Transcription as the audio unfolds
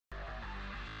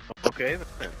Okay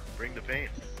then, bring the pain.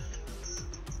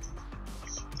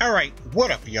 Alright,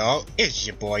 what up y'all? It's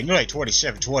your boy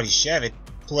Noy2727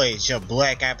 playing some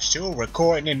Black Ops 2,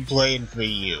 recording and playing for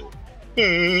you.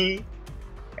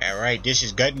 Alright, this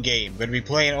is Gun Game. Gonna be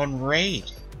playing on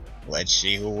Raid. Let's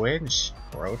see who wins.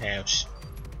 Roadhouse.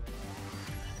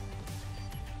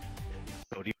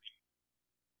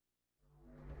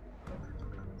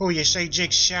 Who you say,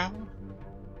 Jigsaw?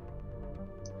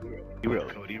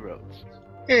 Cody Rhodes.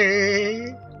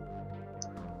 Hey.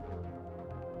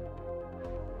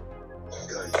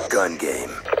 Gun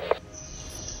Game.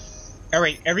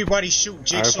 Alright, everybody shoot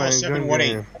Jigsaw Gun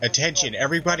 718. Game. Attention,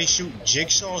 everybody shoot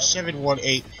Jigsaw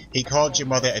 718. He called your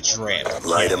mother a tramp.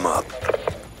 Light him up.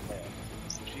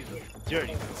 She's a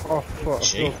dirty. Oh fuck,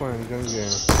 See? still playing Gun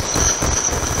Game.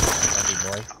 Funny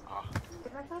boy.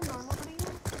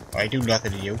 I do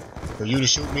nothing to you. For you to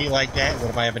shoot me like that, what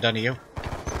have I ever done to you?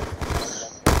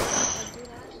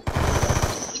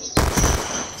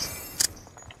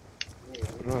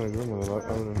 No, good mother, like,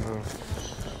 other than that.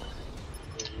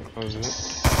 That was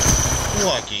it.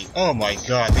 Lucky. Oh my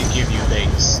god, they give you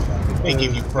things. They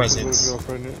give you presents.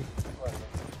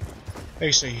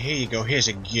 They say, here you go, here's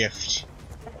a gift.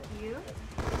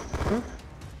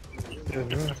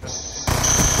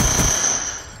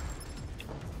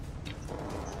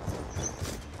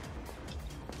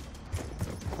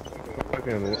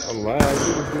 Fucking alive,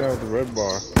 you just get out the red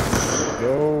bar.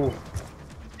 Yo.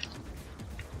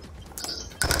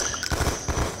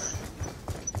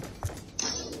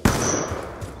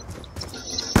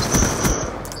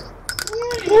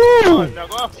 Woo!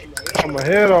 Got my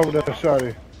head over that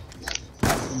shotty.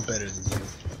 I'm better than you.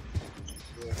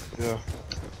 Yeah.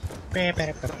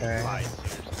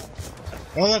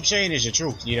 All I'm saying is the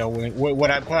truth. You know,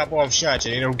 when I pop off shots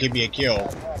and they don't give me a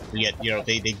kill, yet, you know,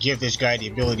 they give this guy the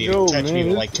ability to touch me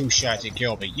with like 2 shots and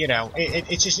kill me. You know,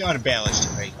 it's just unbalanced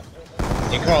to me.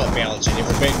 They call it balancing. It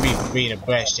prevent me from being the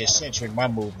best at centering my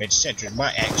movements, centering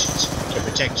my actions to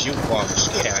protect you bombers.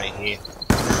 Get out of here.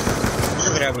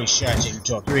 Look at how many shots you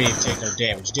took. You didn't take no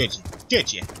damage, did you?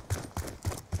 Did you?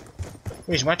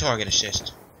 Where's my target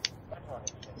assist?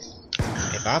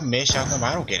 If I miss, how come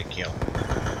I don't get a kill?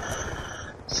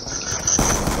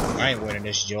 I ain't winning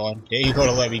this, John. They ain't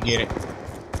gonna let me get it.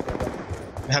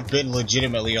 I've been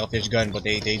legitimately off this gun, but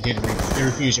they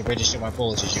refuse to register my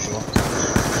bullets as usual.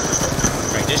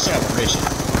 Right, this time I'm missing.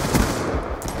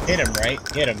 Hit him, right?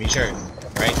 Hit him, he's hurting.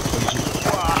 Right?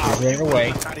 He's running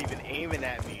away. Not even aiming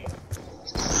at me.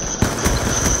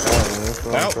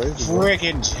 About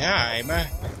frickin' time.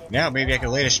 Now maybe I can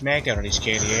lay the smackdown on these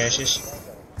candy asses.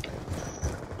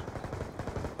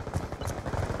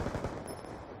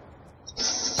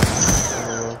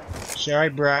 Sorry,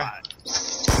 bruh. I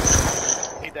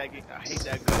hate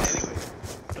that gun anyway.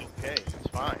 Okay, it's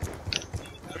fine.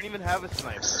 I don't even have a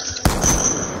sniper.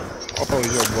 Oh,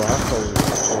 yo, bro, I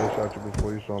shot you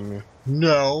before you saw me.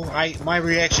 No, my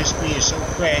reaction speed is so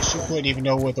fast you couldn't even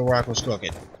know what the rock was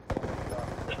cooking.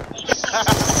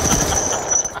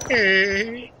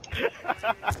 Hey.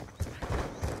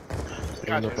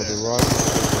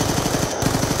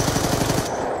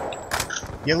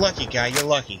 You're lucky, guy. You're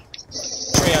lucky.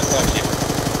 Treyarch loves you.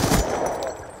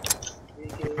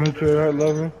 Treyarch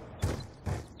love me.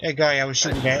 That guy I was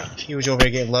shooting at, he was over there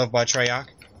getting loved by Treyarch.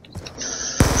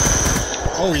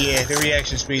 Oh yeah, the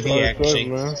reaction speed, the accuracy.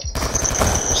 Mad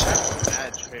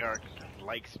Treyarch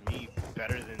likes me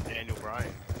better than Daniel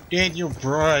Bryan. Daniel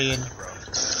Bryan.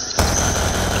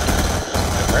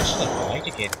 The wrestler, I like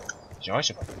the kid. He's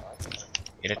awesome.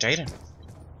 Entertaining.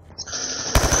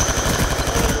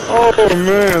 Oh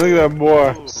man, look at that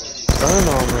boy. Turn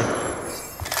on me.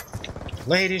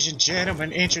 Ladies and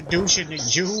gentlemen, introducing to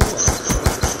you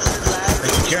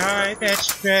the guy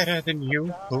that's better than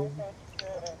you. I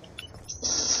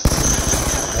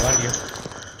love you.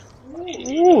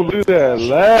 Ooh, look at that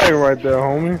lag right there,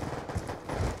 homie.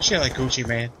 Shit like Gucci,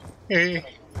 man. Hey.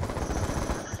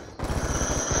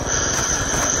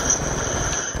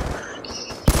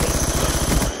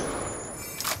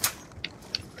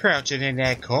 Crouching in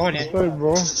that corner. Hey,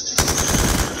 bro.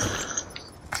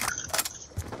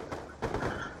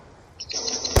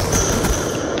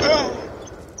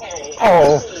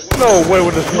 Oh, no way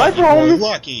with the sniper, homie.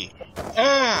 Lucky.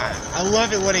 Ah, I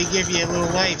love it when they give you little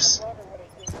lives.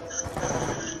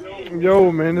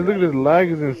 Yo, man, look at this lag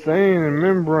is insane in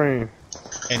membrane.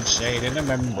 Insane in the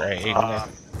membrane.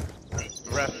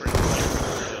 Reference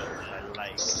I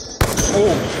like.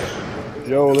 Oh.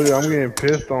 Yo, look, I'm getting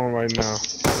pissed on right now.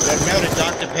 That melted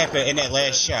Dr. Pepper in that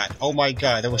last shot. Oh my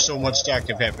god, there was so much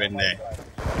Dr. Pepper in there.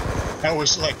 I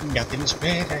was like, nothing's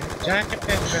better, Dr.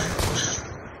 Pepper.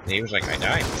 He was like, I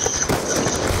died.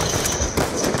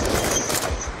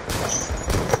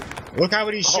 Look how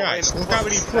many shots. Look how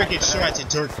many freaking shots it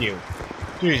took you.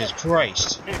 Jesus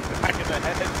Christ. Back in the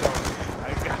head zone.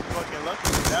 I got fucking lucky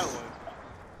with that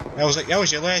one. That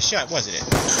was your last shot, wasn't it?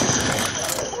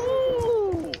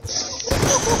 Ooh.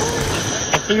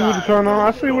 I see you with the turn on.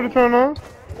 I see you with the turn on.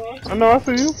 I know, I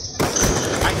see you.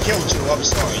 I killed you, I'm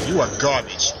sorry. You are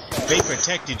garbage. They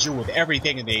protected you with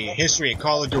everything in the history of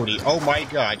Call of Duty. Oh my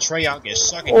god, Treyarch is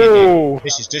sucking in there.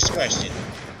 This is disgusting.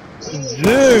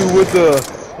 Jig with the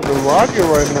rocket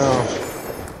right now.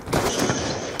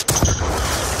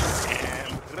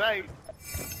 Damn right.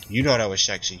 You know that was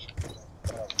sexy.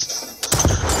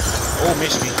 Oh,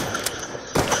 missed me.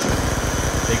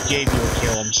 They gave you a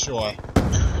kill, I'm sure.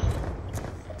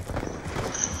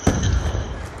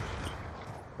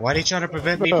 Why are they trying to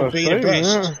prevent me from being the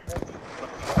best?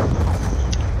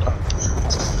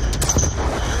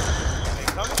 They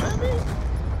coming at me?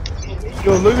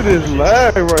 Yo, look at this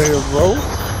lag right here, bro.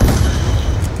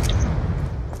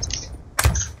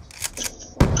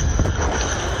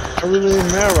 I really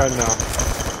ain't mad right now.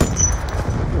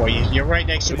 Well, you're right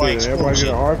next to my Everybody get an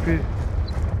explosion. RP.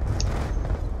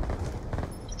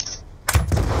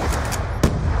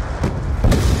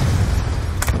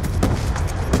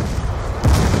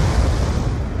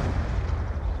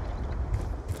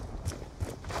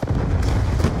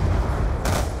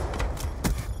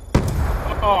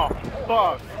 Oh,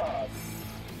 fuck.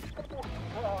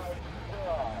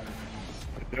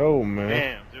 Yo, man.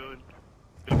 Damn, dude.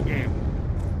 Good game.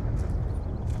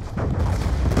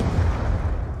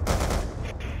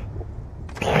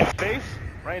 Face?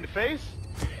 Right in the face?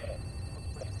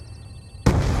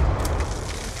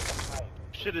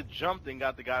 Should have jumped and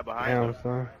got the guy behind Damn, him.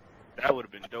 son. That would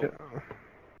have been dope.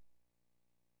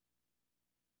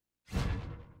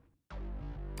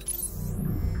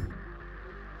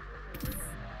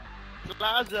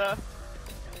 Plaza.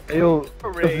 Hey, yo,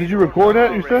 did you record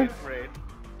that, you said?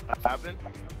 What happened?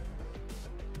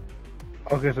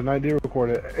 Okay, so now I did record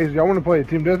it. Hey, so y'all want to play a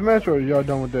team deathmatch, or y'all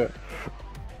done with that?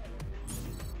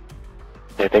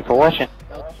 Thanks for watching.